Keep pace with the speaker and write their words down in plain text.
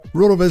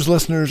RotoViz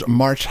listeners,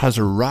 March has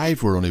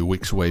arrived. We're only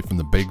weeks away from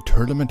the big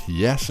tournament.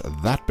 Yes,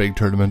 that big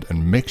tournament.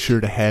 And make sure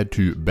to head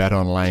to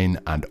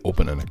BetOnline and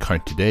open an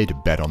account today to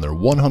bet on their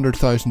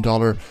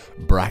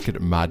 $100,000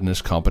 Bracket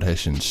Madness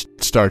competition. It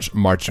starts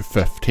March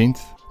 15th.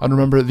 And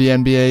remember, the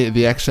NBA,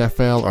 the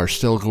XFL are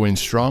still going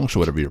strong, so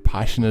whatever your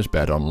passion is,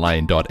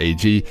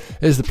 betonline.ag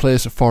is the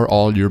place for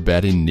all your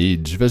betting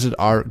needs. Visit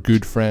our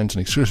good friends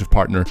and exclusive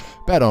partner,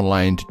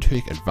 BetOnline, to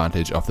take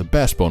advantage of the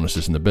best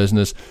bonuses in the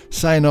business.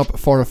 Sign up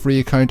for a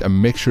free account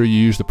and make sure you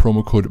use the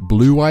promo code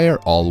BLUEWIRE,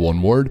 all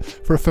one word,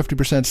 for a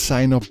 50%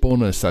 sign-up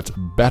bonus. That's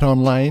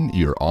BetOnline,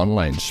 your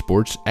online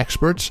sports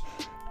experts.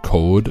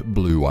 Code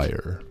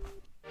BLUEWIRE.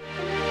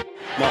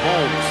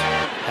 Mahomes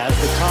has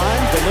the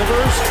time,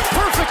 delivers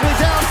perfectly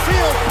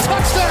downfield,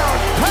 touchdown,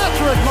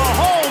 Patrick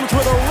Mahomes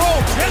with a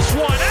rope. This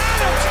one,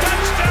 Adams,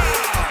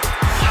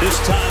 touchdown. This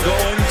time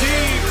going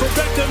deep for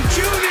Beckham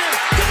Jr.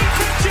 Did he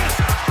catch it?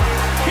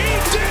 He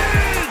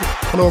did!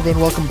 Hello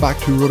everyone, welcome back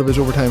to RotoViz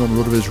Overtime on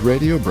RotoViz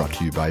Radio, brought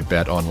to you by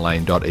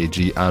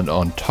betonline.ag and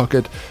on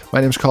Tuckit.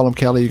 My name is Colin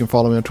Kelly. You can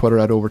follow me on Twitter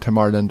at Overtime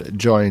Ireland,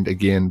 joined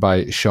again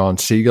by Sean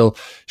Siegel.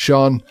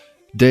 Sean,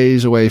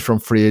 days away from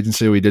free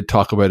agency. We did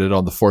talk about it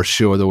on the first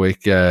show of the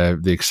week.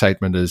 The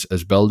excitement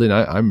is building.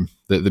 I'm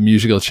the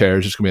musical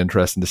chairs is going to be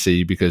interesting to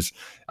see, because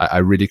I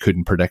really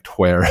couldn't predict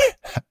where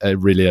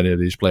really any of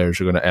these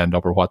players are going to end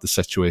up or what the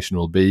situation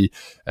will be.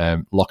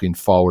 Looking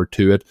forward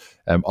to it.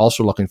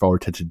 Also looking forward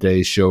to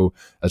today's show,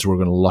 as we're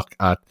going to look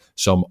at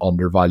some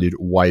undervalued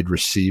wide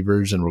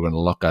receivers, and we're going to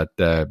look at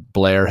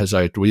Blair has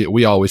out.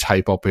 We always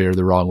hype up here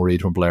the wrong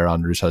read when Blair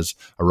Andrews has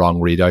a wrong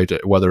read out,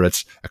 whether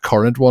it's a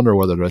current one or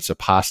whether it's a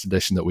past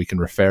edition that we can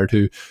refer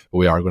to. But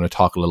we are going to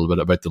talk a little bit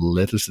about the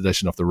latest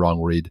edition of the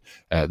wrong read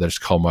that has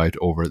come out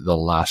over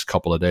the last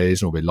couple of days,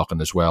 and we'll be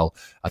looking as well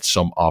at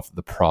some of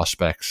the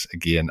prospects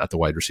again at the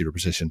wide receiver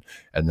position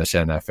in this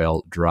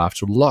NFL draft.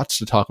 So lots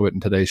to talk about in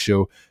today's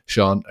show.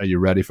 Sean, are you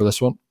ready for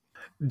this one?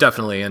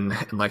 Definitely, and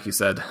like you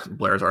said,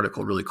 Blair's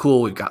article really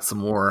cool. We've got some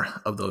more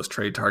of those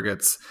trade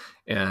targets,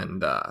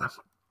 and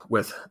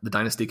with the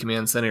Dynasty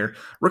Command Center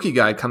rookie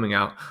guide coming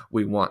out,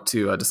 we want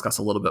to discuss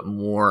a little bit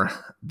more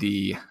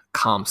the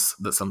comps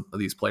that some of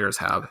these players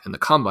have in the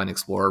Combine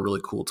Explorer, a really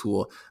cool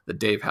tool that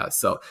Dave has.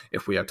 So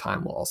if we have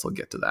time, we'll also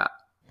get to that.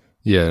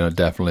 Yeah, no,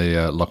 definitely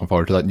looking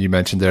forward to that. And you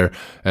mentioned there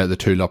the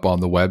tool up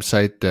on the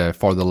website.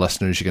 For the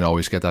listeners, you can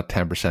always get that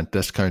 10%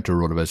 discount to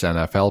RotoViz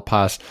NFL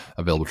Pass,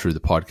 available through the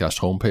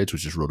podcast homepage,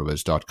 which is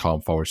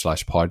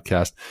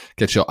rotoviz.com/podcast.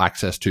 Gets you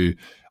access to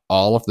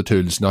all of the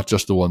tools, not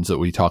just the ones that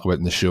we talk about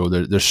in the show.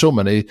 There's so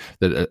many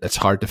that it's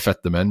hard to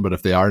fit them in, but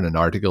if they are in an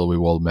article, we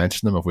will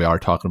mention them. If we are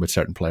talking about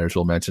certain players,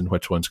 we'll mention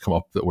which ones come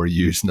up that we're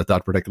using at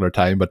that particular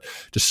time. But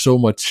just so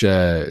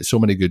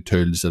many good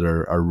tools that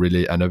are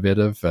really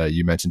innovative.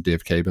 You mentioned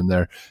Dave Cabin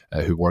there,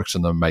 who works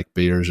on them, Mike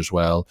Beers as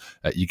well.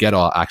 You get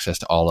all access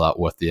to all of that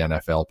with the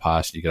NFL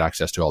Pass. You get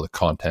access to all the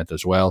content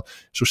as well.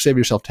 So save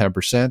yourself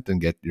 10% and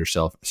get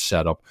yourself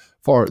set up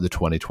for the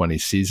 2020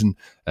 season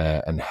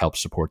and help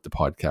support the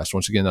podcast.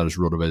 Once again, that is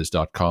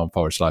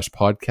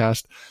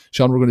rotoviz.com/podcast.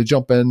 Sean, we're going to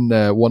jump in.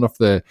 One of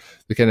the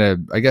kind of,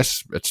 I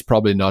guess it's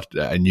probably not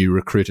a new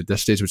recruit at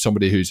this stage, but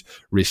somebody who's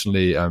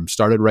recently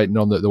started writing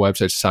on the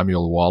website,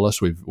 Samuel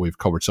Wallace. We've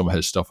covered some of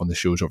his stuff on the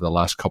shows over the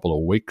last couple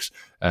of weeks.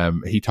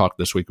 He talked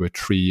this week about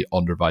 3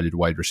 undervalued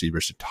wide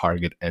receivers to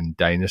target in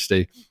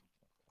Dynasty.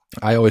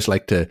 I always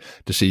like to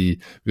see,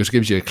 because it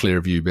gives you a clear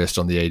view based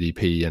on the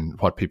ADP and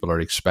what people are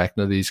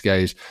expecting of these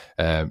guys,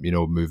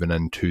 moving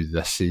into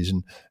this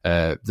season.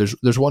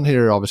 There's one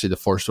here, obviously the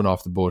first one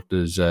off the boat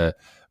is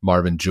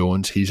Marvin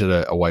Jones. He's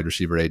at a wide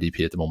receiver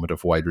ADP at the moment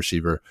of wide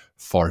receiver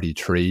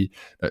 43.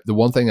 The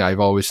one thing I've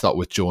always thought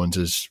with Jones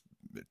is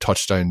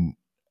touchdown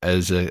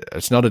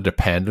it's not a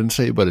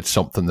dependency, but it's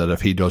something that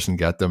if he doesn't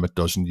get them, it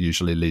doesn't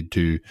usually lead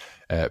to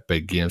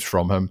big games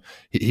from him.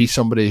 He's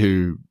somebody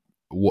who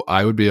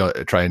I would be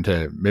trying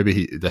to,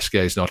 this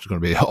guy's not going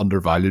to be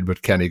undervalued,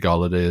 but Kenny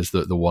Golladay is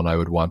the one I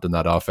would want in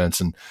that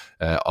offense. And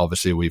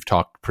obviously we've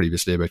talked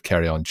previously about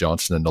Kerryon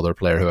Johnson, another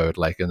player who I would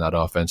like in that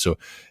offense. So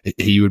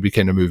he would be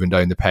kind of moving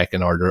down the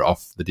pecking order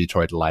of the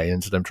Detroit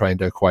Lions that I'm trying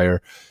to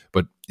acquire.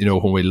 But,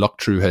 when we look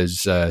through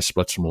his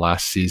splits from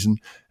last season,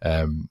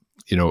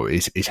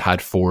 he's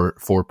had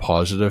four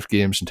positive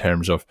games in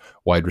terms of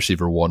wide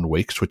receiver 1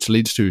 weeks, which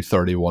leads to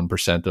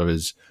 31% of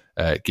his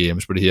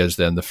games, but he has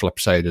then the flip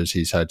side is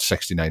he's had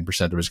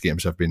 69% of his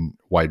games have been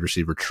wide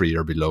receiver 3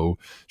 or below.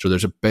 So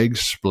there's a big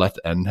split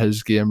in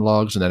his game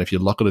logs. And then if you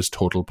look at his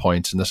total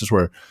points, and this is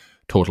where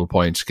total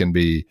points can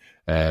be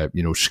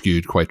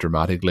skewed quite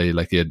dramatically.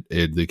 Like he had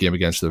the game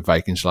against the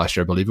Vikings last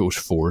year, I believe it was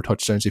 4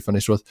 touchdowns he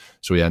finished with.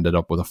 So he ended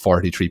up with a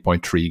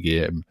 43.3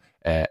 game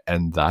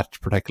in that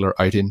particular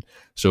outing.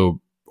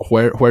 So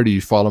where do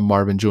you follow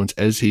Marvin Jones?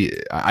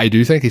 I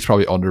do think he's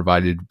probably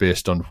undervalued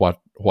based on what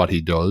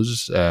he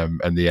does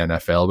in the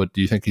NFL, but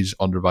do you think he's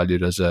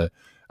undervalued as a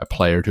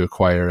player to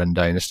acquire in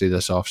Dynasty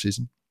this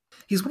offseason?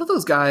 He's one of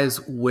those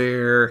guys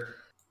where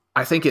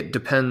I think it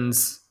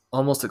depends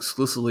almost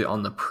exclusively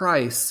on the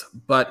price,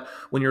 but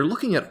when you're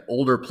looking at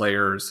older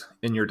players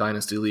in your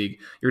Dynasty League,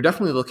 you're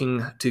definitely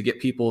looking to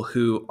get people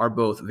who are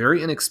both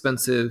very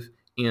inexpensive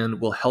and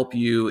will help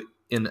you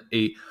in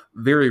a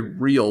very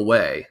real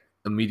way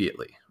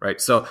immediately, right?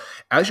 So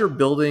as you're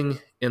building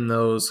in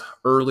those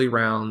early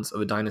rounds of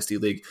a Dynasty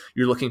League,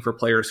 you're looking for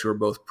players who are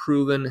both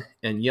proven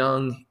and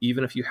young,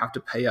 even if you have to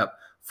pay up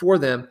for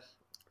them.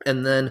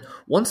 And then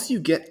once you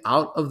get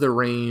out of the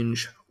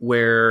range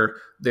where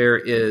there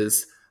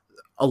is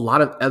a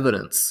lot of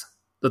evidence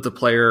that the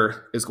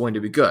player is going to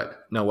be good.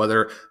 Now,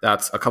 whether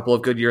that's a couple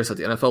of good years at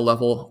the NFL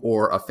level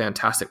or a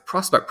fantastic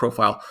prospect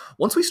profile,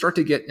 once we start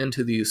to get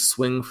into these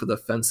swing for the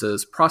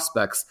fences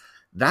prospects,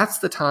 that's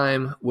the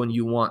time when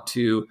you want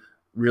to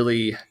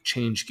really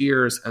change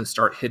gears and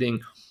start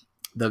hitting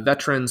the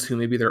veterans who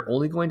maybe they're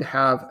only going to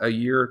have a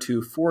year or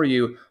two for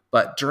you,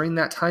 but during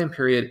that time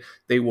period,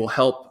 they will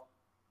help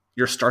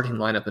your starting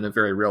lineup in a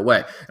very real way.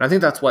 And I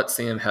think that's what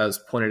Sam has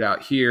pointed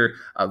out here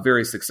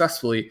very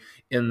successfully,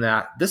 in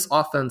that this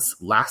offense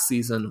last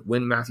season,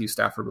 when Matthew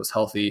Stafford was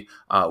healthy,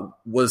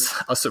 was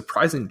a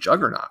surprising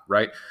juggernaut,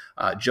 right?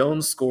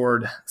 Jones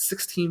scored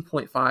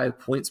 16.5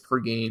 points per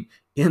game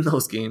in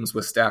those games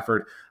with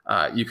Stafford.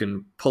 You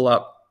can pull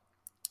up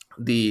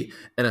the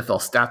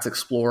NFL Stats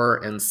Explorer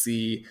and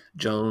see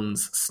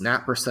Jones'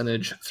 snap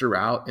percentage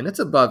throughout, and it's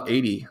above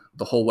 80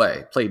 the whole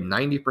way. Played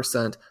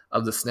 90%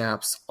 of the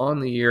snaps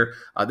on the year.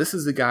 This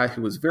is a guy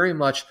who was very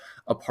much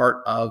a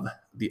part of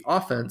the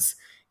offense,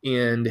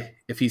 and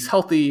if he's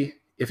healthy,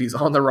 if he's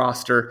on the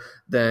roster,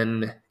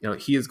 then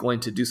he is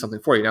going to do something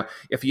for you. Now,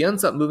 if he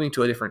ends up moving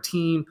to a different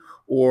team,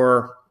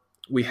 or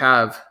we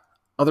have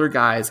other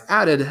guys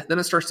added, then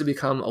it starts to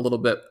become a little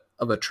bit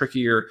of a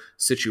trickier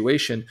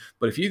situation.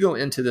 But if you go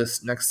into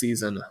this next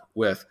season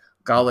with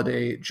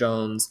Galladay,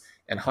 Jones,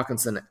 and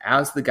Hawkinson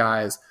as the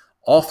guys,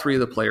 all three of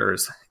the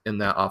players in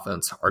that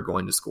offense are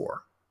going to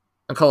score.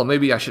 And Colin,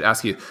 maybe I should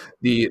ask you,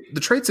 the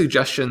trade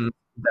suggestions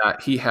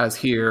that he has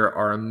here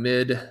are a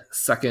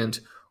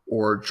mid-second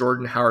or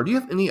Jordan Howard. Do you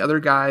have any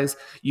other guys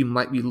you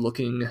might be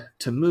looking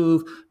to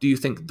move? Do you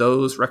think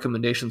those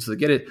recommendations to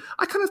get it?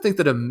 I kind of think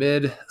that a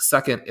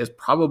mid-second is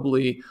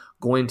probably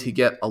going to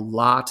get a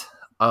lot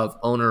of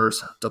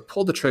owners to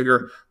pull the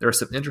trigger. There are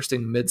some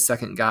interesting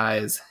mid-second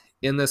guys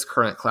in this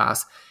current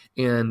class,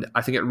 and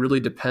I think it really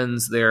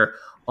depends there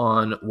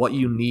on what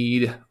you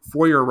need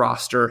for your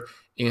roster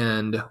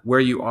and where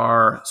you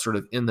are sort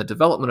of in the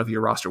development of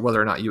your roster,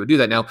 whether or not you would do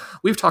that. Now,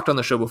 we've talked on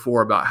the show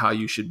before about how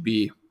you should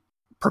be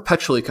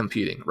perpetually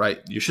competing, right?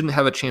 You shouldn't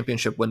have a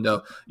championship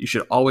window. You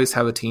should always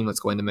have a team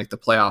that's going to make the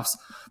playoffs.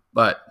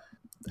 But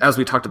as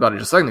we talked about it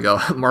just a second ago,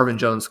 Marvin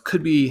Jones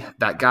could be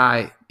that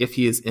guy if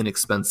he is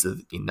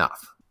inexpensive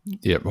enough.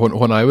 Yeah,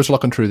 when I was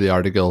looking through the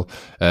article,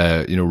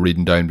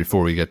 reading down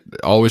before we get,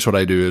 always what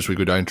I do is we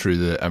go down through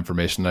the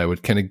information. I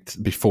would kind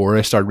of, before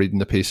I start reading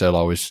the piece, I'll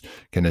always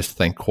kind of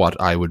think what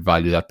I would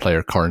value that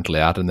player currently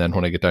at. And then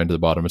when I get down to the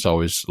bottom, it's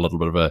always a little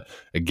bit of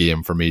a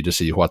game for me to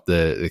see what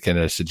the kind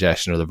of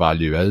suggestion or the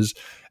value is.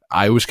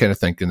 I was kind of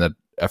thinking that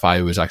if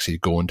I was actually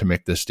going to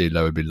make this deal,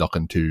 I would be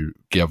looking to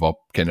give up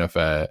kind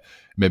of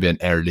maybe an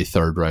early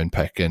third round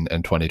pick in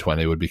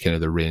 2020 would be kind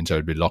of the range I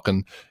would be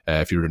looking.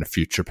 If you were in a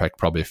future pick,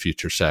 probably a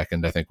future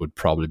second, I think would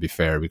probably be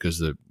fair, because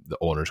the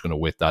owner's going to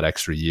wait that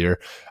extra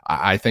year.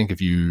 I think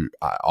if you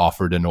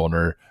offered an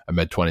owner a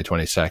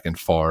mid-2020 second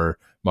for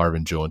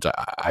Marvin Jones,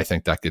 I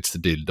think that gets the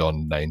deal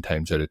done 9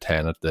 times out of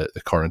 10 at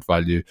the current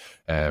value.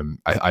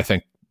 I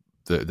think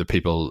the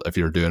people, if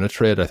you're doing a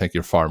trade, I think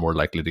you're far more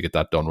likely to get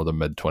that done with a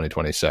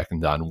mid-2020 second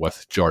than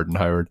with Jordan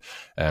Howard.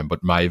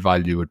 But my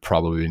value would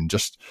probably be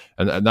just,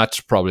 and that's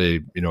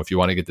probably, if you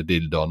want to get the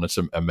deal done, it's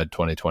a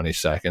mid-2020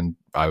 second.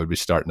 I would be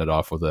starting it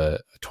off with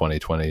a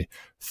 2020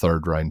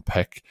 third round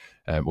pick,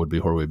 would be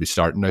where we'd be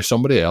starting. Now,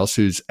 somebody else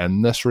who's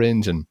in this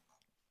range and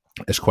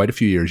is quite a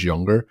few years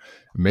younger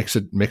makes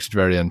it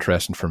very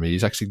interesting for me.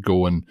 He's actually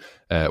going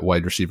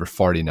wide receiver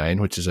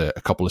 49, which is a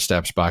couple of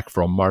steps back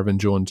from Marvin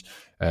Jones.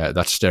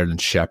 That's Sterling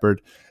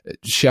Shepard.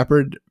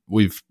 Shepard,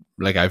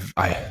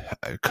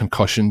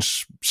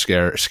 concussions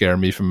scare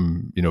me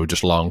from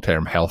just long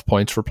term health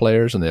points for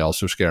players, and they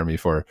also scare me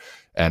for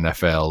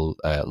NFL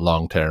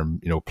long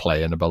term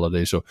playing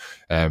ability. So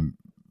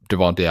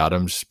Devontae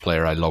Adams,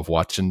 player I love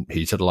watching,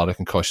 he's had a lot of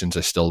concussions.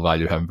 I still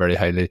value him very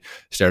highly.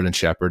 Sterling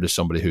Shepard is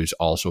somebody who's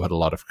also had a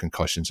lot of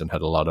concussions and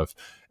had a lot of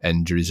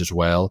injuries as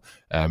well.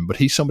 But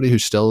he's somebody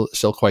who's still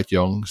quite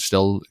young,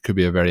 still could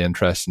be a very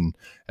interesting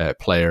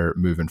player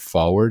moving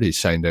forward. He's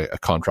signed a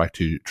contract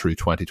through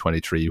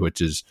 2023, which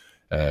is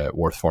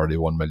worth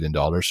 $41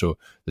 million. So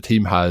the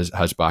team has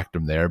backed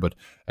him there. But,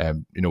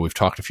 we've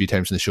talked a few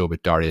times in the show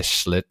about Darius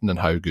Slayton and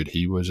how good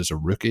he was as a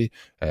rookie.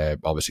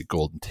 Obviously,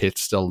 Golden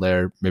Tate's still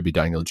there. Maybe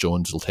Daniel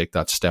Jones will take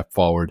that step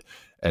forward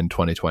in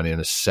 2020 in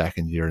his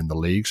second year in the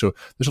league. So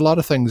there's a lot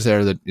of things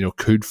there that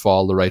could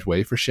fall the right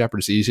way for Shepard.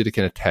 It's easy to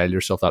kind of tell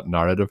yourself that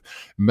narrative.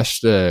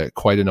 Missed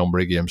quite a number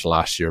of games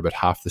last year, but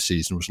half the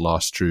season was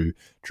lost through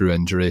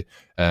injury.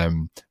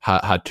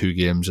 Had 2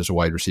 games as a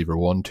wide receiver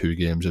 1, 2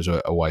 games as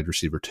a wide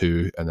receiver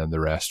 2, and then the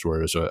rest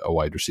were as a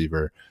wide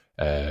receiver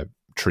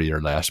 3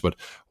 or less. But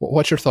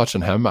what's your thoughts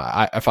on him?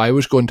 If I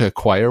was going to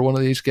acquire one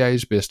of these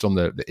guys based on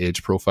the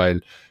age profile,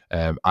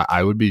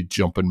 I would be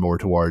jumping more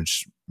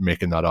towards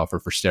making that offer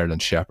for Sterling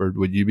Shepard.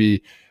 Would you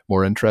be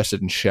more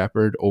interested in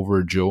Shepard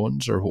over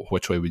Jones, or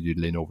which way would you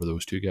lean over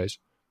those two guys?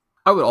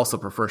 I would also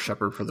prefer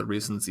Shepard for the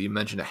reasons that you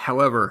mentioned.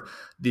 However,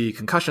 the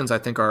concussions I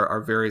think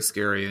are very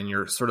scary, and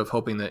you're sort of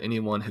hoping that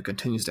anyone who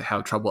continues to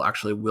have trouble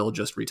actually will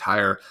just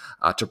retire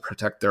to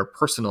protect their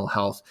personal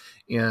health.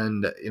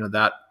 And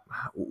that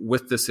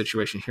with this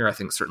situation here, I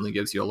think certainly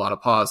gives you a lot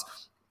of pause.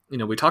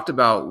 We talked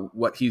about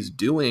what he's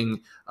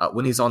doing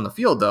when he's on the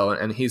field, though,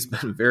 and he's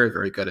been very,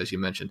 very good, as you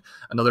mentioned.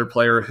 Another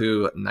player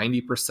who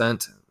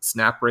 90%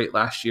 snap rate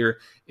last year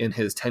in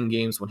his 10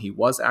 games when he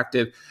was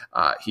active.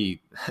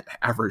 He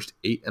averaged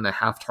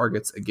 8.5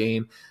 targets a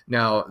game.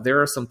 Now,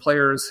 there are some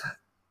players,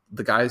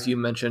 the guys you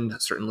mentioned,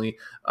 certainly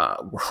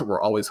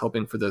we're always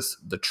hoping for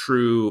the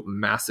true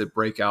massive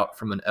breakout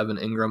from an Evan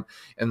Ingram.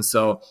 And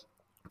so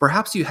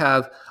perhaps you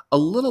have a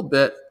little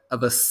bit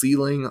of a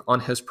ceiling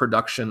on his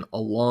production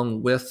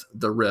along with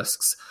the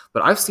risks,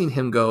 but I've seen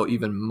him go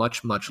even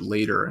much, much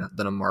later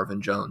than a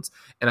Marvin Jones.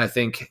 And I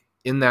think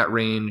in that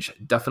range,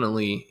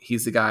 definitely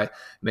he's the guy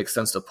makes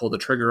sense to pull the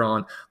trigger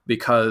on,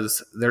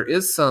 because there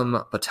is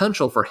some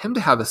potential for him to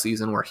have a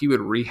season where he would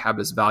rehab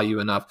his value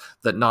enough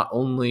that not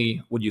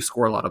only would you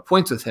score a lot of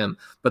points with him,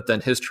 but then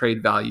his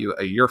trade value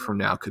a year from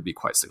now could be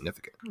quite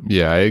significant.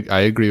 Yeah, I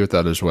agree with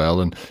that as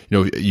well. And,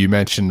 you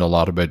mentioned a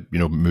lot about,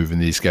 moving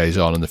these guys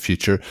on in the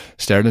future.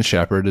 Sterling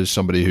Shepard is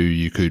somebody who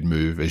you could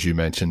move, as you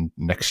mentioned,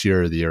 next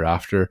year or the year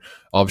after.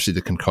 Obviously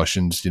the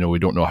concussions, we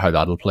don't know how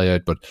that'll play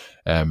out, but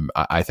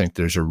I think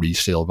there's a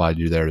resale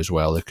value there as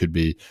well. It could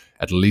be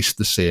at least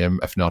the same,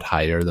 if not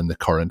higher than the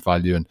current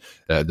value. And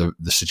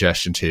the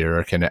suggestions here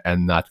are kind of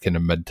in that kind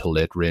of mid to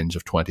late range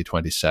of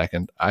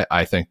 2022.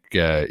 I think,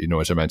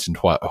 as I mentioned,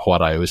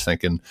 what I was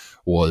thinking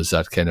was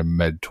that kind of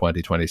mid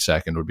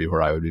 2022 would be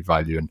where I would be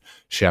valuing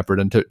Shepard.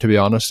 And to be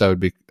honest, I'd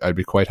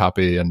be quite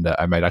happy, and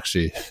I might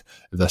actually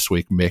this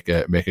week make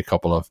a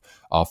couple of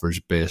offers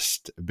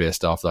based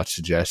off that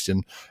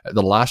suggestion.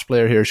 The last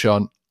player here,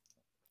 Sean,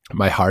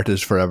 my heart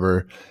is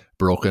forever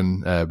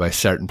broken by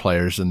certain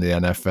players in the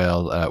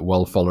NFL,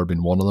 Will Fuller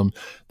being one of them.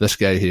 This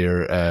guy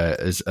here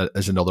is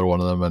another one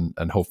of them,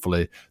 and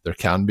hopefully there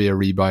can be a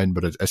rebound,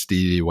 but it's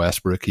D.D.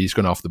 Westbrook. He's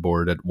gone off the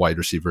board at wide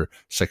receiver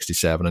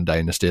 67 in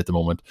Dynasty at the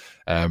moment.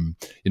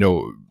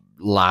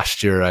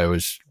 Last year I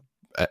was,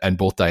 in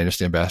both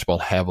Dynasty and Best Ball,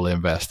 heavily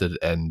invested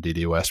in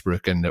D.D.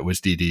 Westbrook, and it was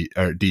DJ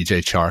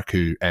Chark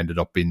who ended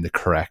up being the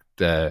correct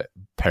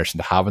person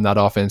to have in that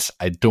offense.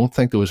 I don't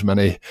think there was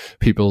many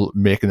people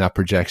making that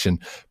projection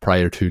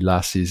prior to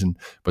last season,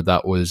 but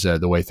that was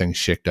the way things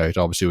shaked out.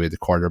 Obviously, we had the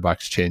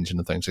quarterbacks changing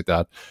and things like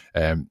that.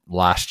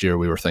 Last year,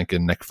 we were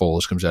thinking Nick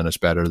Foles comes in as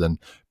better than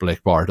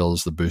Blake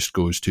Bortles. The boost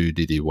goes to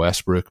D.D.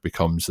 Westbrook,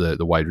 becomes the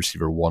wide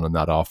receiver one in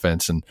that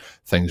offense, and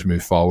things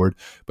move forward.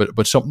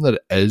 But something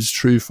that is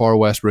true for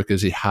Westbrook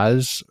is he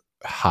has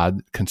had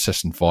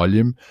consistent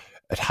volume.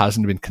 It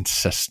hasn't been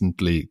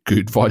consistently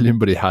good volume,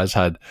 but he has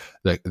had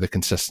the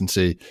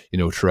consistency,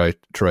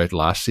 throughout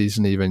last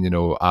season,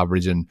 even,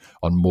 averaging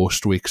on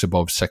most weeks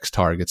above 6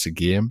 targets a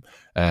game,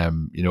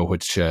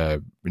 which,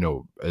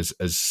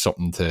 is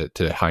something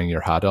to hang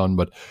your hat on.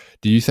 But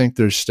do you think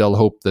there's still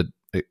hope that,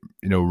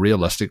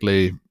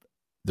 realistically,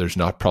 there's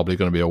not probably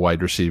going to be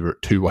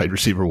two wide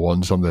receiver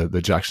ones on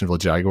the Jacksonville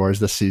Jaguars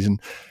this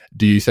season?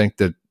 Do you think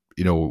that,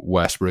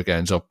 Westbrook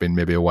ends up being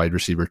maybe a wide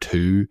receiver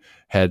 2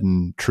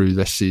 heading through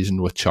this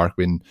season, with Chark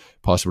being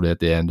possibly at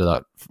the end of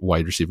that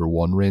wide receiver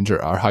 1 range?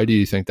 Or how do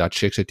you think that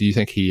shakes it? Do you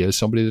think he is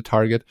somebody to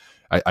target?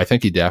 I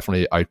think he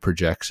definitely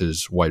outprojects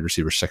his wide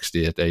receiver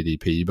 68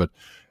 ADP, but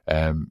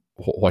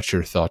what's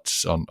your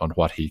thoughts on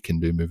what he can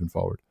do moving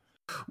forward?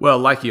 Well,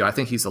 like you, I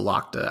think he's a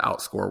lock to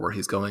outscore where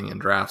he's going in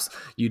drafts.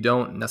 You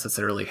don't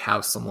necessarily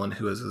have someone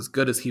who is as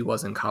good as he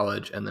was in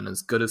college and then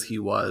as good as he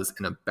was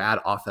in a bad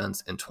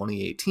offense in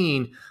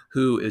 2018,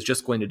 who is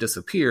just going to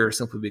disappear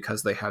simply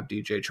because they have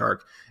DJ Chark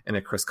and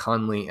a Chris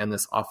Conley and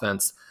this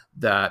offense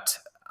that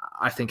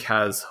I think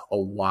has a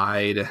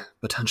wide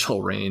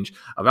potential range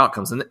of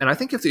outcomes. And I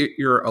think if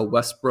you're a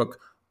Westbrook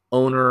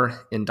owner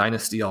in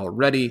Dynasty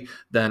already,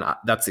 then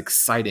that's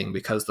exciting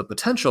because the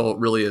potential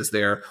really is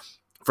there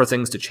for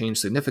things to change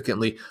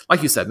significantly.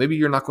 Like you said, maybe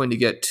you're not going to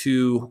get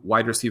 2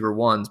 wide receiver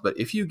 1s, but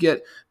if you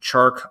get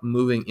Chark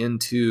moving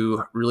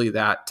into really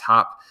that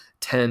top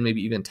 10,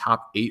 maybe even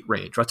top 8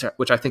 range,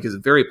 which I think is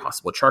very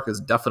possible. Chark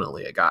is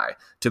definitely a guy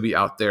to be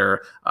out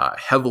there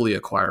heavily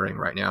acquiring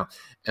right now.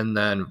 And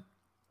then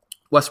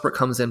Westbrook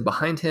comes in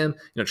behind him.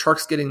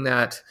 Chark's getting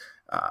that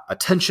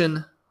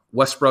attention.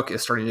 Westbrook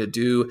is starting to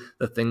do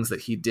the things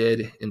that he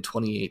did in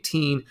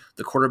 2018.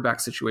 The quarterback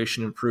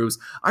situation improves.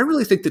 I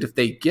really think that if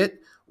they get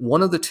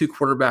one of the 2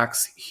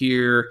 quarterbacks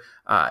here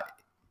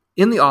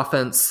in the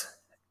offense,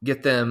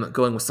 get them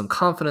going with some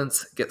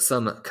confidence, get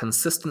some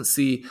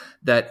consistency,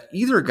 that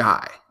either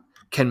guy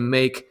can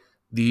make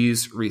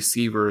these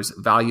receivers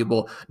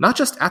valuable, not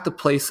just at the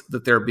place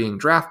that they're being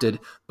drafted,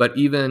 but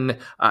even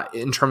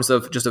in terms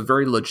of just a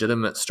very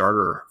legitimate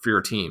starter for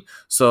your team.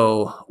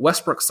 So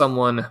Westbrook,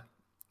 someone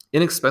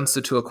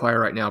inexpensive to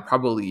acquire right now,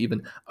 probably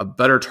even a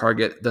better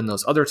target than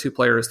those other two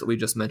players that we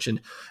just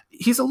mentioned.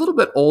 He's a little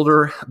bit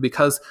older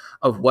because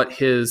of what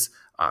his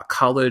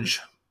college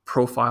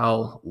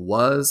profile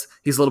was.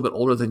 He's a little bit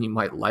older than you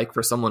might like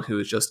for someone who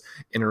is just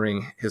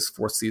entering his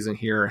fourth season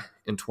here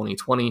in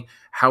 2020.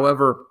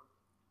 However,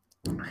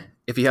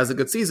 if he has a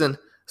good season,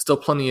 still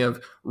plenty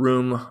of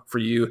room for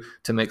you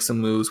to make some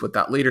moves with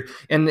that later.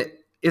 And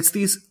it's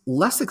these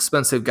less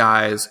expensive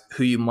guys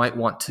who you might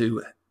want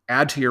to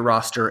add to your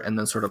roster and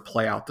then sort of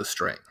play out the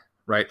string,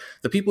 right?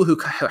 The people who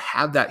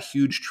have that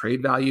huge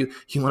trade value,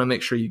 you want to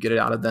make sure you get it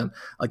out of them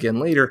again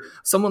later.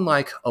 Someone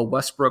like a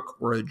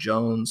Westbrook or a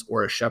Jones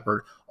or a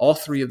Shepard, all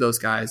three of those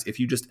guys, if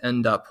you just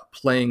end up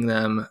playing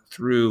them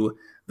through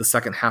the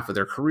second half of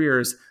their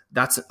careers,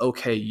 that's an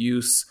okay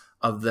use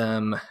of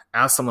them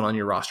as someone on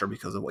your roster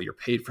because of what you're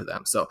paid for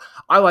them. So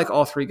I like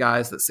all three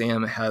guys that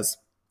Sam has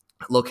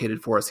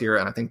located for us here,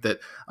 and I think that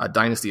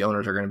dynasty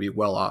owners are going to be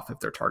well off if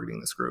they're targeting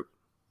this group.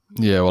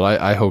 Yeah, well,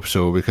 I hope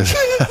so, because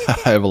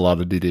I have a lot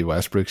of DD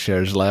Westbrook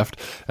shares left,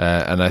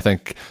 and I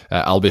think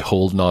I'll be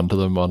holding on to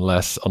them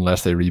unless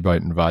they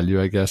rebound in value,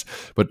 I guess.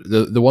 But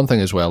the one thing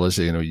as well is,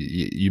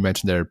 you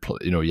mentioned there,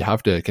 you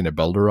have to kind of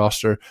build a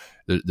roster.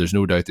 There's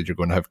no doubt that you're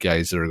going to have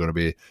guys that are going to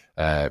be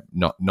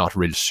not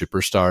real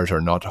superstars or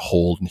not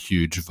holding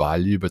huge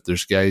value, but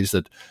there's guys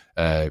that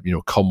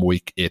come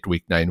week 8,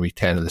 week 9, week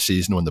 10 of the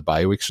season when the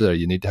bye weeks are there,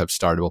 you need to have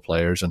startable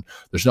players, and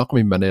there's not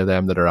going to be many of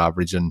them that are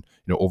averaging,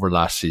 over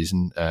last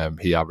season,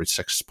 he averaged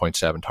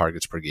 6.7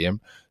 targets per game.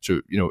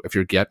 So, if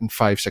you're getting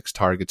 5-6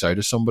 targets out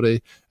of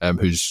somebody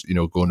who's,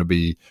 going to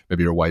be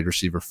maybe your wide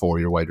receiver 4,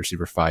 your wide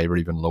receiver 5, or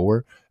even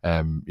lower,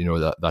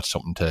 that's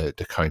something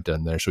to count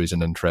in there. So he's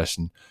an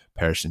interesting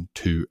person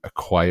to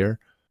acquire.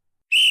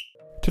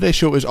 Today's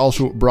show is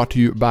also brought to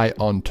you by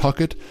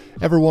Untuckit.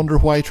 Ever wonder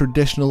why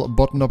traditional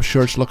button-up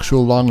shirts look so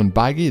long and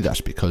baggy?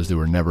 That's because they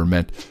were never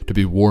meant to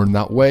be worn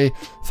that way.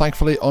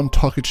 Thankfully,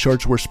 Untuckit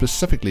shirts were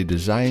specifically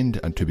designed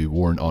and to be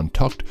worn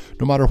untucked,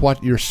 no matter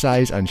what your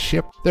size and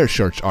shape. Their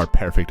shirts are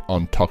perfect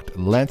untucked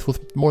length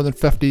with more than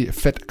 50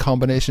 fit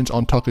combinations.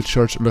 Untuckit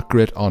shirts look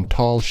great on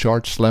tall,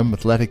 short, slim,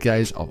 athletic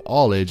guys of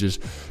all ages.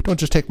 Don't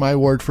just take my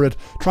word for it.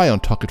 Try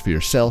Untuckit for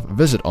yourself.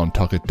 Visit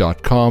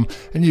untuckit.com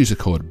and use the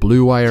code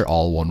BLUEWIRE,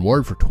 all one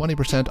word, for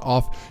 20%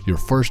 off your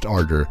first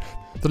order.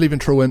 They'll even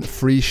throw in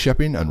free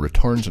shipping and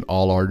returns on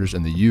all orders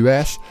in the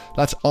US.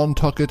 That's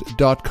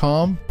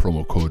untuckit.com,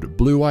 promo code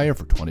BLUEWIRE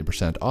for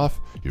 20% off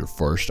your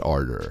first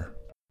order.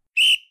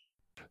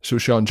 So,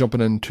 Sean,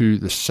 jumping into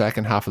the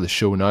second half of the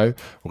show now, we're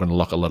going to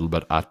look a little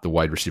bit at the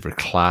wide receiver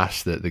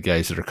class, the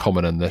guys that are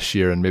coming in this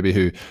year, and maybe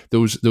who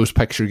those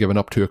picks you're giving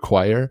up to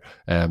acquire.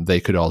 They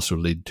could also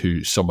lead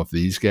to some of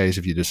these guys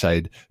if you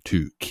decide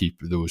to keep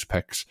those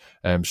picks.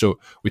 So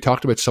we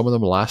talked about some of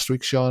them last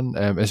week, Sean.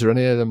 Is there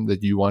any of them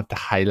that you want to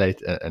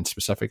highlight in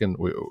specific and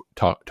we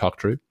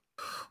talk through?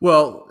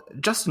 Well,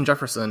 Justin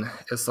Jefferson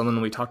is someone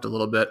we talked a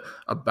little bit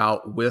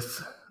about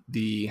with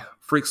the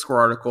Freak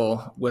Score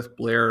article, with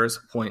Blair's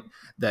point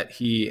that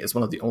he is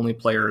one of the only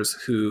players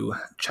who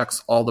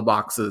checks all the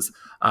boxes.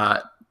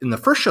 In the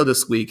first show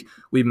this week,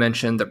 we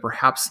mentioned that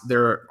perhaps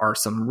there are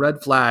some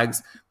red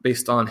flags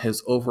based on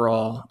his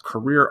overall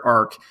career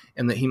arc,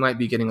 and that he might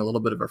be getting a little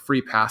bit of a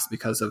free pass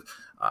because of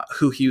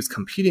who he was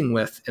competing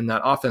with in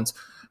that offense.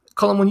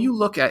 Colin, when you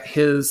look at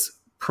his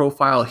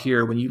profile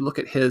here, when you look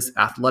at his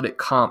athletic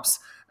comps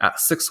at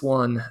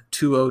 6'1",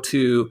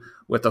 202,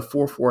 with a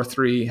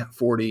 4.43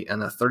 40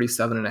 and a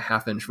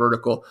 37.5-inch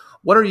vertical,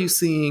 what are you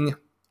seeing,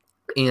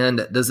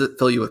 and does it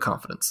fill you with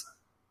confidence?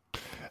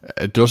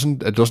 It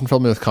doesn't fill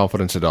me with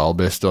confidence at all,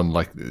 based on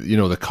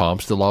the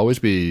comps. There'll always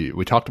be,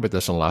 we talked about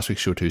this on last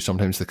week's show too,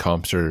 sometimes the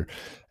comps are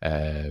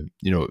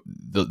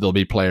there'll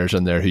be players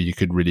in there who you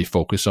could really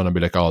focus on and be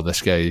like, oh,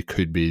 this guy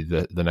could be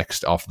the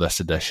next off this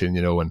edition,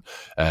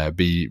 and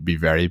be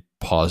very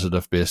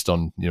positive based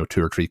on 2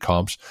 or 3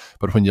 comps.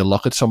 But when you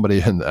look at somebody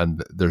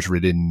and there's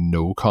really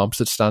no comps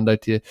that stand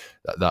out to you,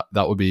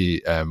 that would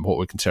be what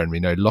would concern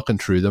me. Now, looking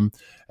through them,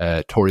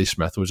 Torrey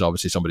Smith was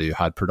obviously somebody who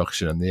had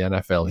production in the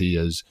NFL. He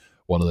is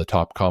one of the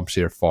top comps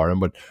here for him,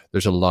 but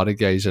there's a lot of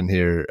guys in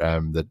here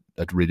that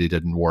really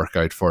didn't work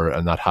out for,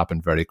 and that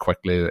happened very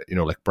quickly.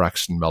 Like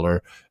Braxton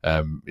Miller,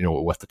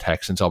 with the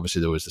Texans,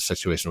 obviously there was the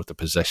situation with the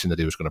position that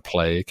he was going to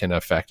play, kind of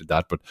affected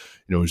that. But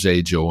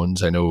Zay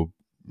Jones, I know,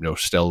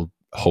 still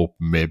hope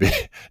maybe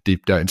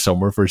deep down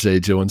somewhere for Zay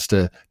Jones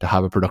to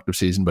have a productive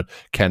season, but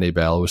Kenny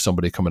Bell was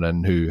somebody coming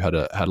in who had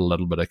a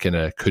little bit of kind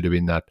of could have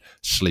been that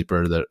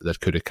sleeper that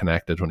could have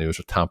connected when he was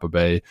with Tampa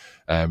Bay.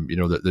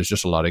 There's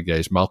just a lot of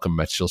guys. Malcolm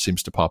Mitchell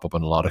seems to pop up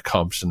in a lot of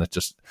comps, and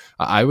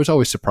I was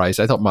always surprised.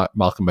 I thought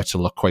Malcolm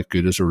Mitchell looked quite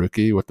good as a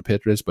rookie with the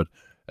Patriots, but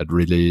it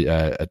really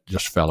it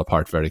just fell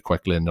apart very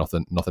quickly, and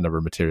nothing ever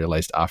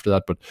materialized after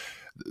that. But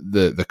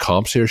the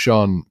comps here,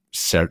 Sean,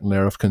 certainly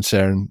are of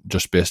concern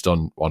just based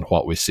on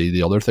what we see.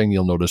 The other thing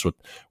you'll notice with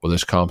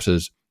his comps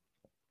is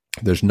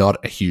there's not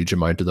a huge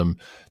amount of them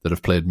that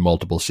have played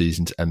multiple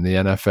seasons in the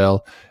NFL.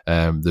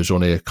 There's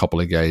only a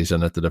couple of guys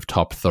in it that have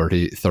top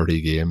 30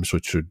 games,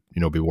 which would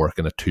be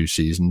working at 2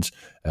 seasons.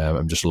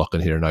 I'm just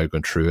looking here now,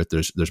 going through it.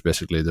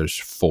 There's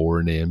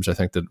 4 names I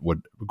think that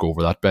would go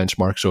over that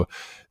benchmark. So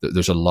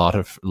there's a lot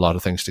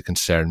of things to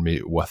concern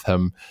me with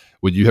him.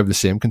 Would you have the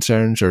same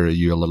concerns, or are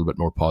you a little bit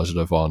more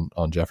positive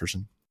on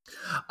Jefferson?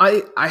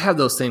 I have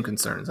those same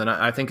concerns, and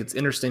I think it's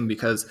interesting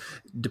because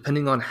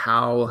depending on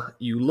how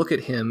you look at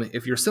him,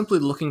 if you're simply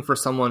looking for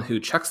someone who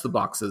checks the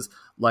boxes,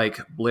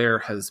 like Blair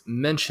has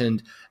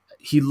mentioned,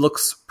 he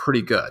looks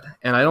pretty good.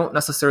 And I don't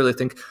necessarily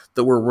think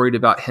that we're worried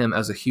about him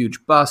as a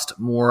huge bust,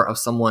 more of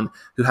someone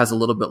who has a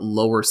little bit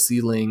lower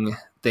ceiling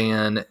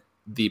than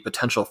the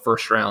potential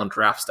first-round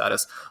draft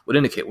status would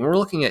indicate. When we're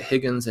looking at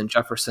Higgins and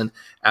Jefferson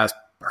as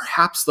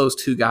perhaps those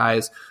 2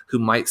 guys who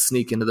might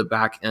sneak into the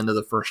back end of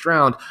the first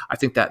round, I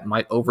think that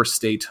might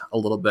overstate a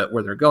little bit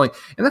where they're going.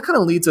 And that kind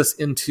of leads us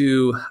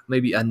into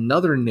maybe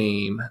another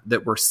name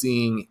that we're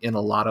seeing in a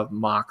lot of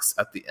mocks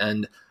at the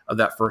end of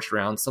that first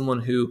round,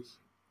 someone who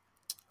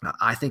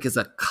I think is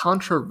a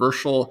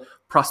controversial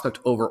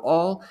prospect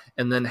overall,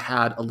 and then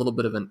had a little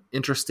bit of an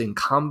interesting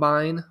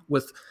combine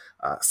with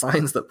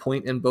signs that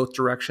point in both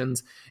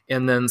directions,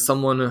 and then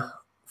someone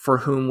for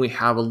whom we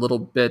have a little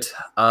bit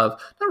of,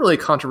 not really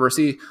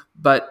controversy,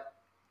 but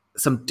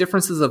some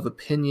differences of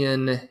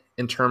opinion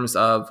in terms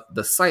of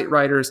the site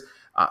writers,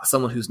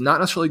 someone who's not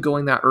necessarily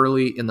going that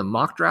early in the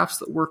mock drafts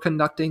that we're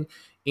conducting,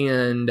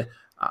 and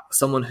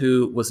someone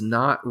who was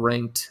not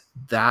ranked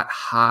that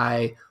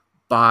high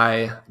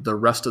by the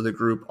rest of the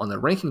group on the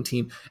ranking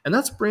team, and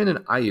that's Brandon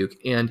Aiyuk.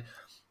 And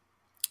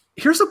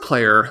here's a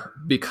player,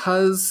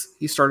 because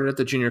he started at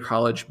the junior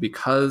college,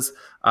 because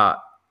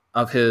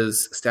of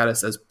his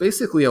status as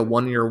basically a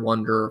one-year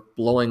wonder,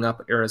 blowing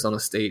up Arizona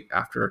State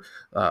after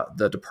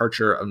the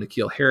departure of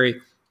N'Keal Harry,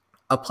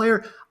 a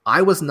player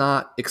I was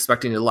not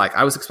expecting to like.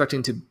 I was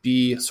expecting to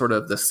be sort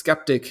of the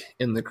skeptic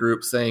in the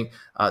group saying,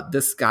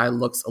 this guy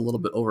looks a little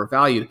bit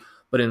overvalued.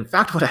 But in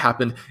fact, what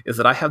happened is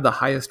that I had the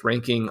highest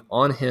ranking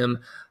on him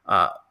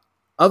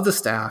of the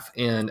staff.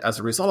 And as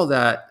a result of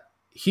that,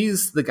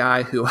 he's the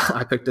guy who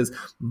I picked as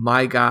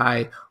my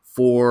guy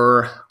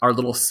for our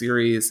little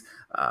series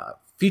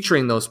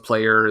featuring those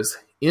players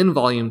in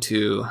Volume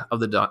 2 of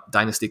the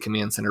Dynasty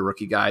Command Center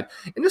Rookie Guide.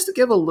 And just to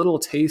give a little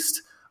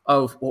taste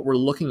of what we're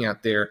looking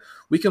at there,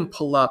 we can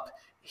pull up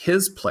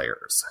his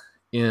players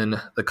in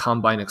the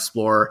Combine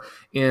Explorer.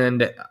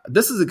 And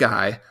this is a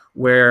guy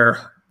where,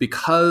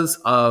 because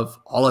of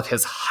all of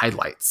his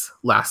highlights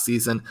last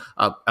season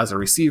as a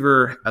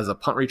receiver, as a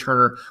punt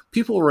returner,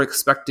 people were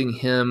expecting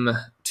him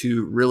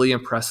to really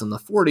impress in the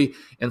 40.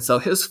 And so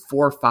his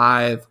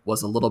 4.5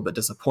 was a little bit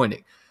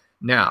disappointing.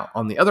 Now,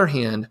 on the other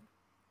hand,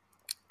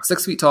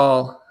 6 feet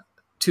tall,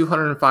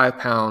 205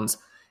 pounds,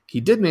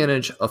 he did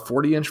manage a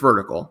 40-inch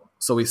vertical,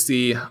 so we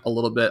see a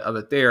little bit of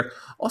it there.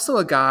 Also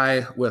a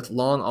guy with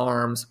long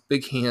arms,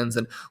 big hands,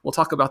 and we'll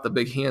talk about the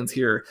big hands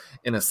here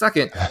in a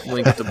second when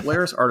we get to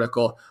Blair's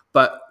article.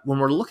 But when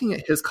we're looking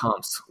at his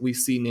comps, we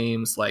see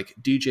names like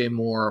DJ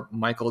Moore,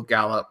 Michael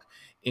Gallup,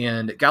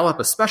 and Gallup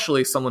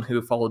especially, someone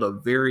who followed a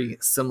very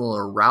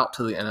similar route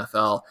to the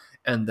NFL,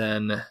 and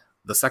then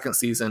the second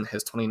season,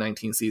 his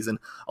 2019 season,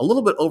 a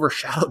little bit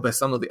overshadowed by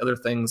some of the other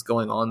things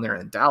going on there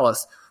in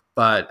Dallas,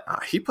 but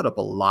he put up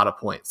a lot of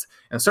points.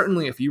 And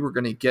certainly if you were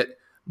going to get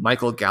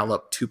Michael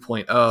Gallup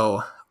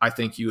 2.0, I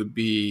think you would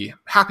be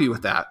happy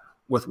with that,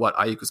 with what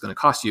Aiyuk was going to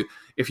cost you.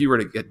 If you were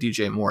to get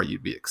DJ Moore,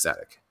 you'd be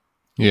ecstatic.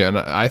 Yeah, and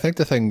I think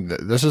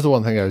this is the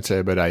one thing I would say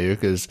about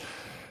Aiyuk is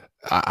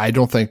I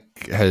don't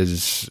think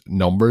his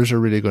numbers are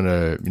really going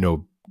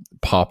to,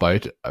 pop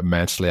out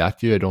immensely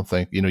at you. I don't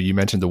think, you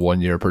mentioned the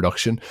 1 year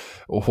production.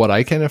 What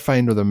I kind of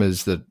find with him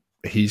is that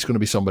he's going to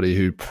be somebody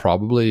who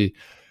probably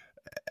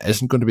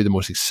isn't going to be the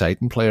most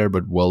exciting player,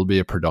 but will be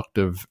a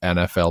productive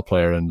NFL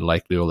player and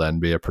likely will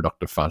then be a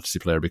productive fantasy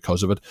player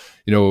because of it.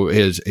 He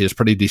has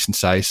pretty decent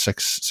size,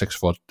 6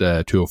 foot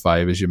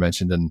 205, as you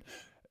mentioned, and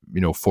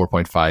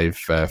 4.5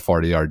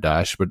 40-yard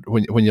dash. But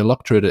when you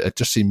look through it, it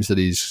just seems that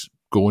he's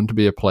going to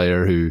be a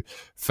player who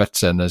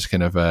fits in as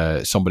kind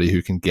of somebody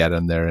who can get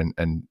in there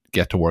and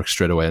get to work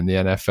straight away in the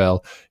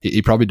NFL.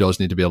 He probably does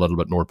need to be a little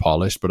bit more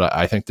polished, but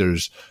I think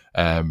there's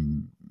a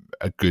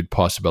good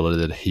possibility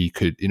that he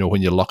could,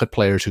 when you look at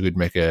players who could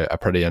make a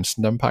pretty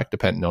instant impact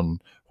depending on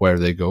where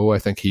they go, I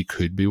think he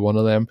could be one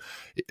of them.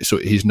 So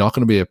he's not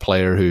going to be a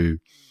player who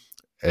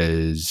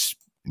is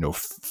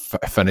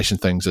finishing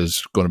things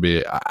is going to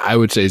be, I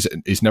would say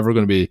he's never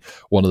going to be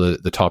one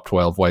of the top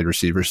 12 wide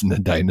receivers in the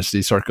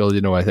dynasty circle.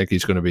 I think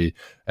he's going to be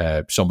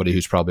somebody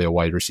who's probably a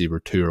wide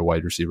receiver 2 or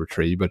wide receiver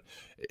 3, but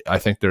I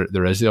think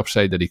there is the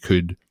upside that he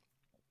could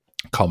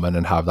come in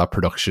and have that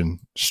production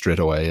straight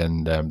away,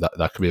 and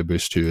that could be a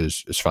boost to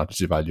his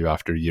fantasy value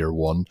after year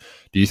 1.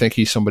 Do you think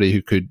he's somebody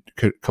who could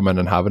come in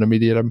and have an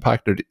immediate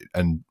impact?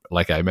 And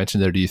like I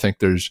mentioned there, do you think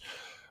there's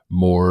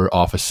more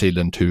off a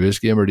ceiling to his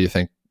game, or do you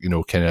think,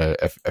 kind of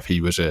if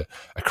he was a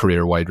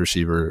career wide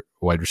receiver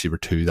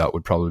 2, that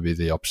would probably be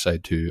the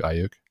upside to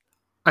Aiyuk?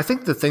 I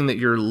think the thing that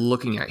you're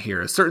looking at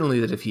here is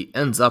certainly that if he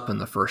ends up in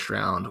the first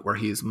round where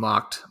he's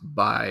mocked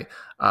by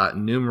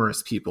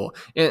numerous people,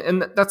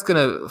 and that's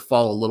going to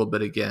fall a little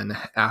bit again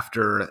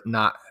after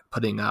not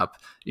putting up,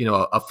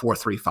 a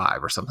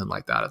 4.35 or something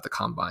like that at the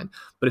combine.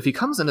 But if he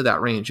comes into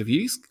that range, if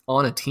he's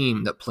on a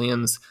team that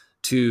plans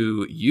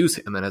to use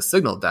him and has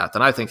signaled that,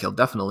 then I think he'll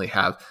definitely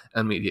have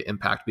immediate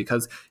impact,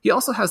 because he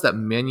also has that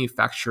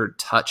manufactured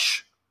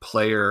touch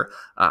player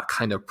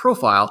kind of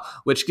profile,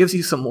 which gives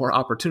you some more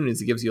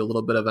opportunities. It gives you a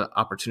little bit of an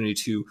opportunity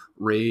to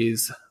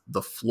raise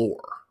the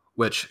floor,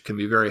 which can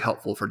be very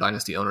helpful for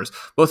dynasty owners,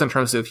 both in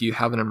terms of if you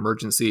have an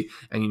emergency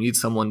and you need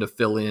someone to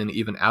fill in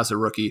even as a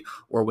rookie,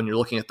 or when you're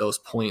looking at those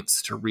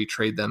points to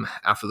retrade them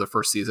after the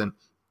first season.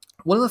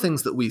 One of the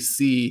things that we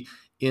see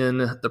in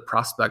the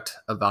prospect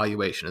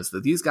evaluation is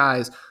that these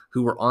guys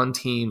who were on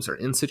teams or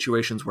in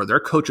situations where their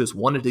coaches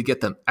wanted to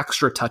get them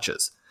extra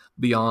touches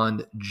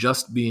beyond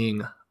just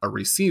being a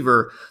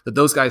receiver, that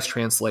those guys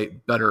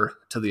translate better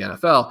to the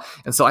NFL.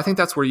 And so I think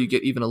that's where you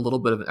get even a little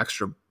bit of an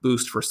extra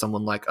boost for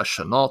someone like a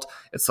Shenault.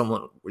 It's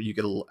someone where you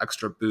get a little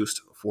extra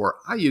boost for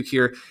Aiyuk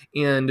here.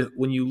 And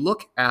when you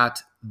look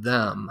at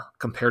them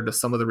compared to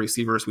some of the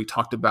receivers we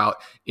talked about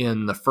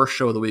in the first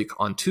show of the week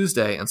on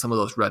Tuesday and some of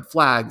those red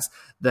flags,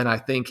 then I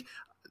think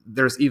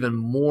there's even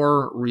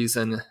more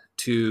reason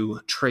to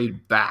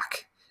trade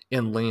back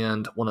and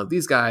land one of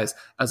these guys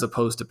as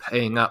opposed to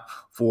paying up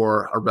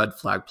for a red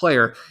flag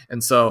player.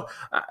 And so,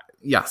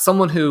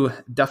 someone who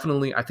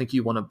definitely I think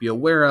you want to be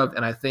aware of.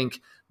 And I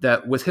think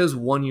that with his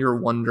 1 year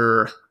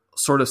wonder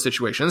sort of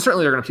situation, and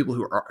certainly there are going to be people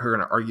who are going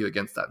to argue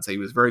against that and say he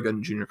was very good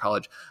in junior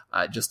college,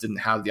 just didn't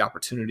have the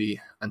opportunity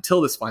until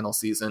this final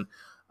season.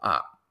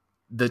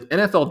 The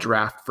NFL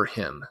draft for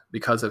him,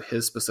 because of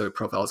his specific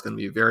profile, is going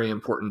to be very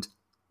important,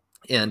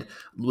 and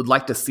would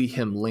like to see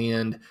him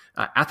land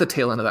at the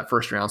tail end of that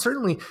first round.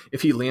 Certainly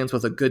if he lands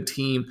with a good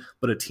team,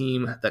 but a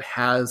team that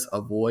has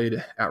a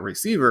void at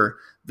receiver,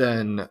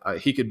 then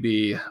he could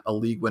be a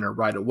league winner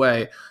right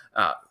away.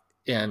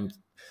 And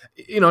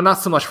not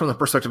so much from the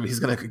perspective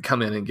he's going to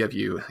come in and give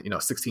you,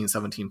 16,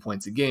 17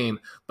 points a game,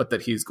 but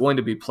that he's going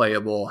to be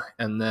playable,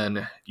 and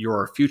then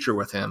your future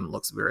with him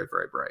looks very,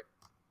 very bright.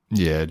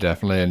 Yeah,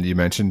 definitely. And you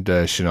mentioned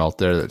Shenault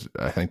there. That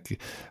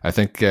I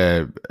think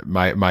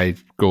my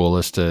goal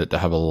is to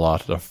have a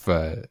lot of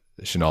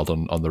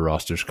Shenault on the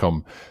rosters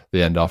come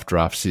the end of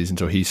draft season.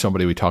 So he's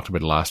somebody we talked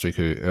about last week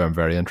who I'm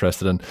very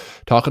interested in.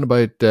 Talking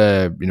about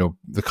the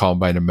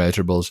combine and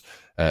measurables.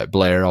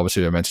 Blair,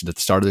 obviously I mentioned at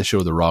the start of the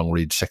show, the wrong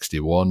read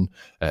 61.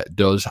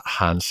 Does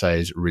hand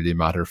size really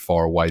matter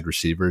for wide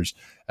receivers?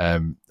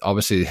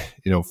 Obviously,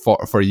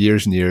 for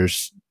years and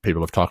years,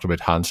 people have talked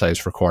about hand size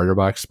for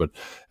quarterbacks, but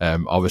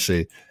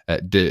obviously,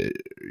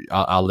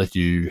 I'll let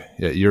you.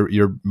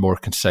 You're more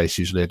concise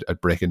usually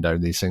at breaking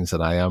down these things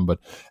than I am. But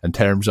in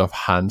terms of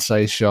hand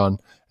size, Sean,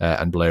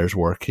 and Blair's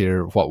work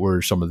here, what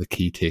were some of the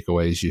key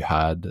takeaways you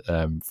had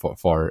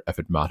for if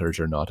it matters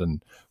or not?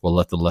 And we'll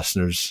let the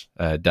listeners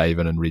dive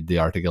in and read the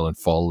article in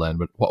full then.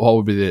 But what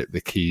would be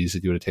the keys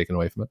that you would have taken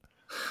away from it?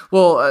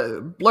 Well,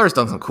 Blair's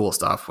done some cool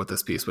stuff with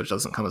this piece, which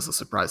doesn't come as a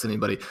surprise to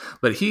anybody,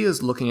 but he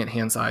is looking at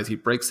hand size. He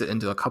breaks it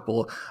into a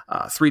couple,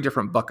 3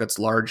 different buckets,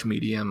 large,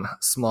 medium,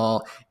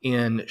 small,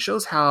 and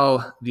shows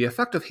how the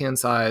effect of hand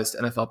sized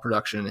NFL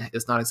production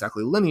is not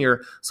exactly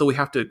linear. So we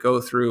have to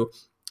go through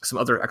some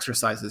other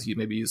exercises. You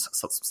maybe use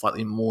some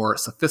slightly more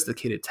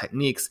sophisticated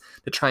techniques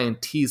to try and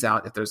tease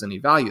out if there's any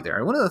value there.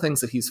 And one of the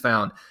things that he's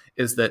found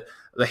is that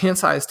the hand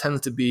size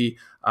tends to be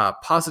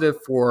positive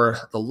for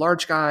the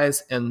large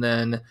guys, and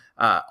then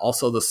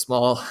also the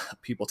small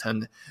people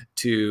tend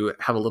to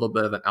have a little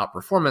bit of an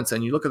outperformance.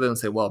 And you look at them and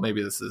say, well,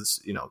 maybe this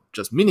is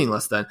just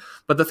meaningless then.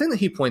 But the thing that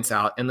he points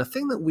out, and the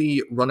thing that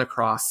we run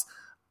across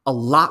a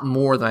lot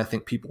more than I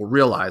think people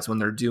realize when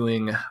they're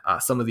doing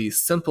some of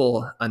these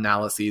simple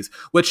analyses,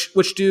 which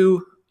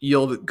do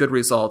yield good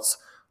results.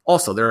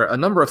 Also, there are a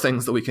number of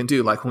things that we can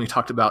do, like when we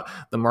talked about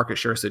the market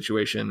share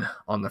situation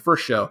on the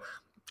first show.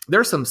 There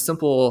are some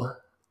simple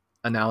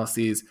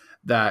analyses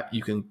that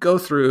you can go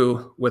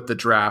through with the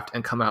draft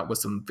and come out with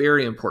some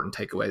very important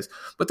takeaways.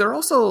 But there are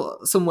also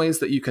some ways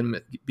that you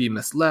can be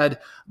misled.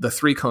 The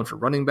 3-cone for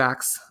running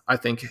backs, I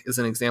think, is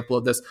an example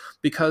of this,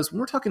 because when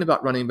we're talking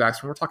about running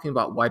backs, when we're talking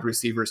about wide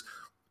receivers,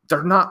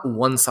 they're not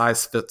one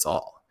size fits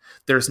all.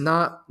 There's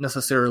not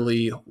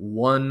necessarily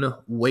one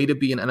way to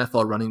be an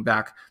NFL running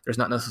back. There's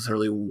not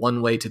necessarily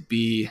one way to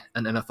be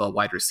an NFL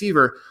wide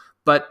receiver.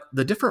 But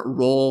the different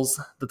roles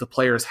that the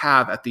players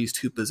have at these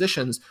two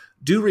positions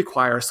do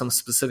require some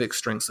specific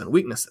strengths and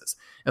weaknesses.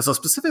 And so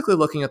specifically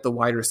looking at the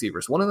wide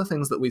receivers, one of the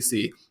things that we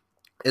see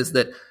is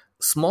that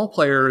small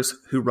players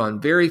who run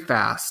very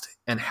fast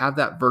and have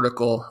that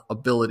vertical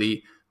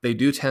ability, they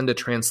do tend to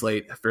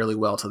translate fairly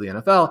well to the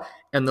NFL.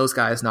 And those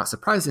guys, not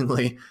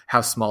surprisingly,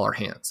 have smaller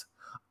hands.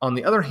 On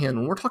the other hand,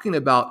 when we're talking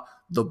about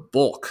the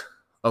bulk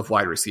of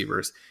wide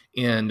receivers,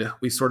 and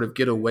we sort of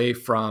get away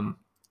from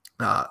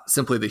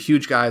simply the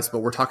huge guys, but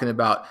we're talking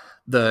about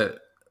the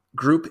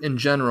group in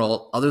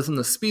general, other than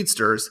the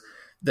speedsters,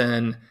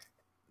 then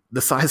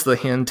the size of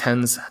the hand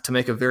tends to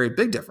make a very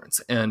big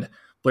difference. And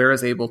Blair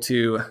is able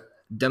to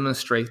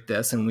demonstrate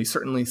this, and we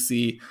certainly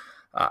see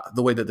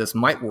the way that this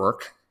might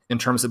work in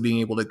terms of being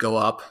able to go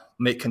up,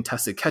 make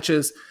contested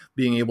catches,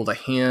 being able to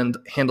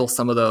handle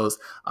some of those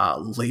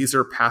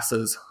laser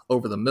passes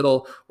over the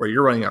middle where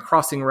you're running a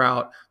crossing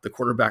route, the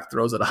quarterback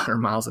throws it 100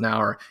 miles an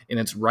hour, and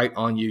it's right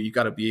on you. You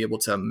got to be able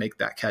to make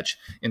that catch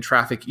in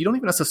traffic. You don't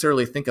even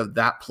necessarily think of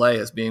that play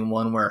as being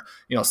one where,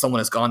 someone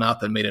has gone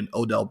up and made an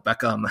Odell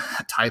Beckham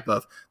type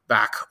of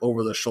back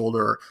over the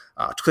shoulder,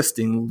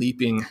 twisting,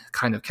 leaping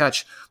kind of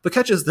catch, but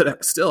catches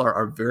that still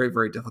are very,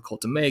 very difficult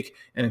to make.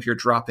 And if you're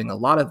dropping a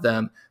lot of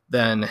them,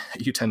 then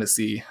you tend to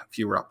see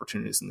fewer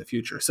opportunities in the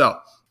future. So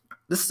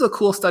this is a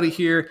cool study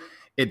here.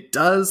 It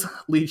does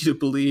lead you to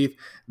believe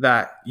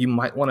that you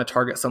might want to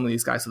target some of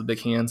these guys with the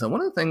big hands. And one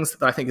of the things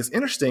that I think is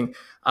interesting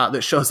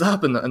that shows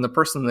up in the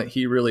person that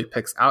he really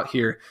picks out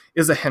here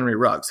is a Henry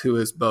Ruggs, who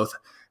is both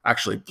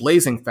actually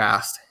blazing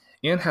fast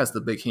and has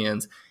the big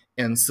hands.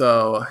 And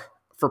so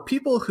for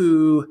people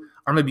who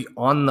are maybe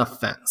on the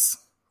fence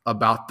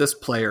about this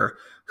player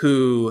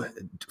who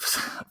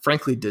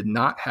frankly did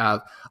not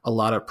have a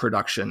lot of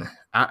production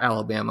at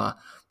Alabama,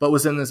 but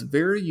was in this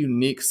very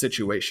unique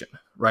situation,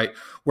 right?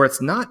 Where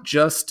it's not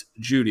just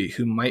Judy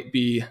who might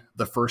be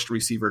the first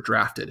receiver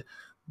drafted,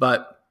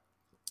 but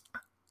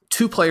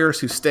two players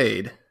who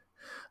stayed,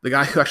 the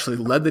guy who actually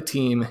led the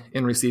team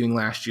in receiving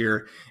last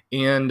year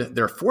and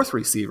their fourth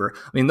receiver.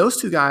 I mean, those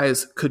two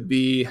guys could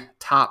be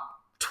top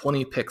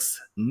 20 picks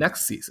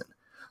next season.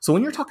 So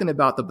when you're talking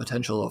about the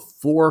potential of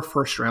 4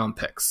 first-round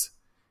picks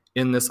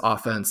in this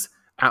offense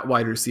at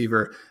wide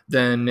receiver,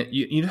 then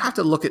you have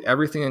to look at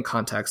everything in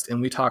context.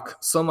 And we talk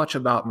so much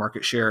about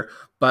market share,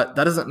 but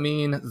that doesn't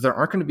mean there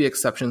aren't going to be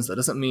exceptions. That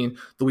doesn't mean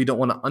that we don't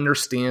want to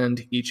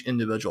understand each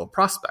individual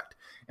prospect.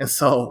 And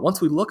so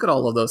once we look at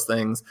all of those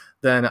things,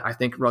 then I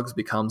think Ruggs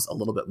becomes a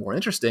little bit more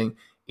interesting.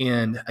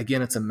 And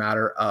again, it's a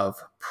matter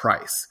of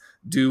price.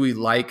 Do we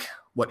like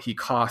what he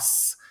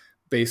costs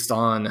based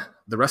on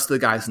the rest of the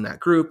guys in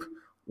that group,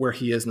 where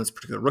he is in this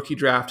particular rookie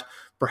draft?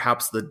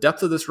 Perhaps the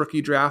depth of this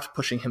rookie draft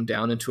pushing him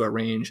down into a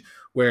range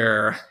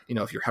where,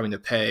 if you're having to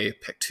pay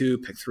pick 2,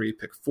 pick 3,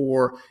 pick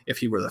 4, if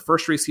he were the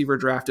first receiver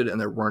drafted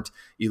and there weren't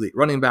elite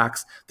running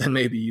backs, then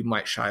maybe you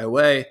might shy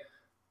away.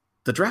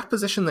 The draft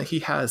position that he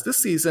has this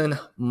season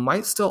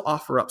might still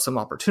offer up some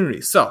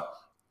opportunities. So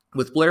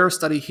with Blair's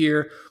study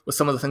here, with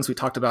some of the things we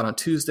talked about on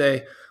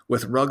Tuesday,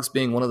 with Ruggs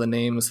being one of the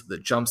names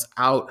that jumps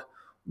out,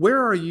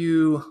 where are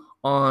you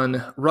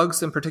on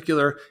Ruggs in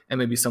particular and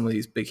maybe some of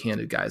these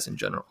big-handed guys in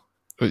general?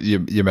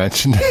 You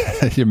mentioned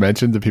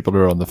the people who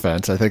are on the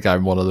fence. I think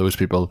I'm one of those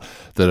people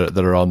that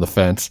are on the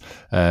fence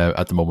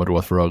at the moment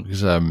with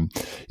Ruggs. The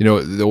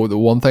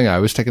one thing I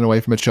was taking away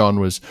from it, Sean,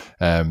 was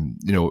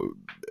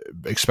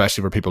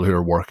especially for people who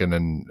are working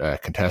in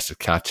contested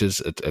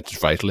catches, it's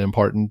vitally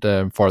important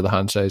for the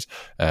hand size.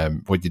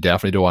 What you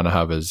definitely don't want to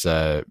have is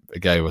a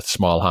guy with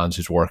small hands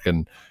who's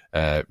working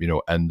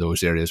in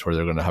those areas where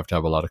they're going to have a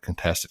lot of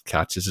contested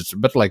catches. It's a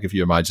bit like if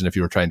you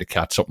were trying to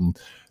catch something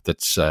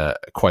that's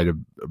quite a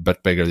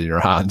bit bigger than your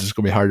hands. It's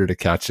going to be harder to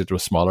catch it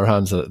with smaller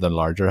hands than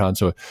larger hands.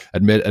 So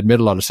it made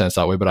a lot of sense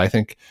that way. But I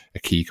think a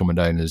key coming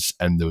down is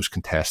in those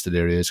contested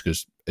areas,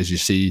 because as you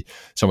see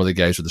some of the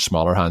guys with the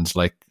smaller hands,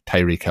 like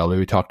Tyreek Hill, who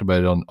we talked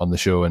about on the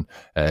show, and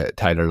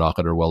Tyler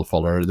Lockett or Will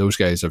Fuller, those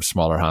guys have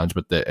smaller hands,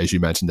 but as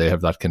you mentioned, they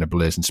have that kind of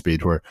blazing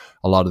speed where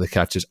a lot of the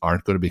catches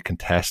aren't going to be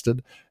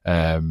contested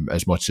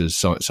as much as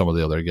some of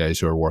the other guys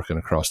who are working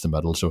across the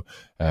middle. So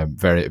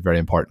very, very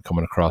important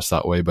coming across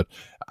that way. But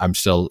I'm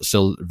still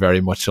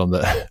very much on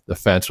the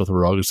fence with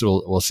Ruggs.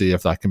 So we'll see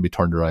if that can be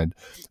turned around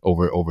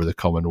over the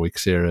coming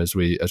weeks here as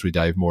we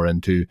dive more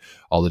into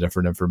all the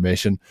different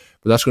information.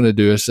 But that's going to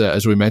do us.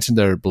 As we mentioned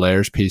there,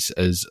 Blair's piece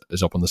is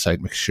up on the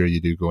site. Make sure you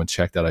do go and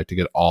check that out to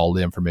get all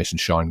the information.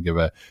 Sean give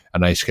a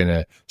nice kind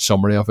of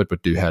summary of it,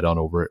 but do head on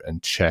over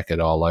and check it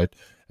all out.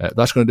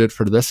 That's going to do it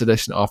for this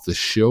edition of the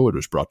show. It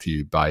was brought to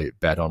you by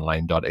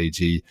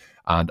betonline.ag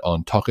and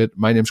on Tuckit.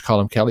 My name's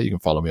Colin Kelly. You can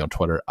follow me on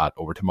Twitter at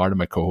OverToMartin.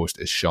 My co-host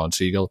is Sean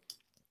Siegel.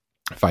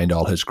 Find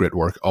all his great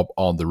work up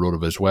on the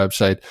RotoViz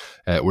website.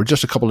 We're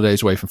just a couple of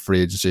days away from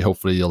free agency.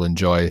 Hopefully you'll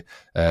enjoy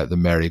the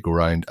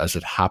merry-go-round as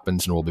it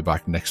happens, and we'll be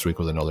back next week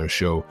with another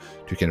show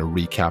to kind of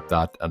recap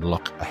that and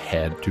look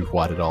ahead to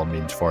what it all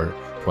means for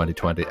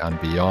 2020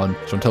 and beyond.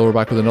 So until we're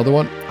back with another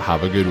one,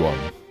 have a good one.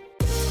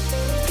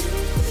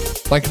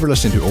 Thank you for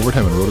listening to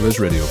Overtime on RotoViz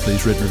Radio.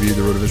 Please rate and review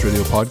the RotoViz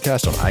Radio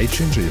podcast on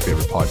iTunes or your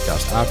favorite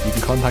podcast app. You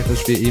can contact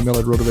us via email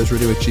at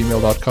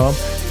rotovizradio@gmail.com.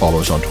 Follow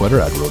us on Twitter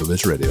at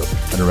RotoViz Radio.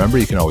 And remember,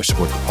 you can always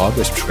support the pod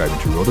by subscribing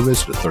to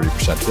RotoViz at a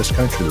 30%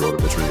 discount through the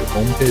RotoViz Radio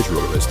homepage,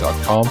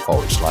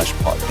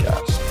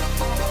 rotoviz.com/podcast.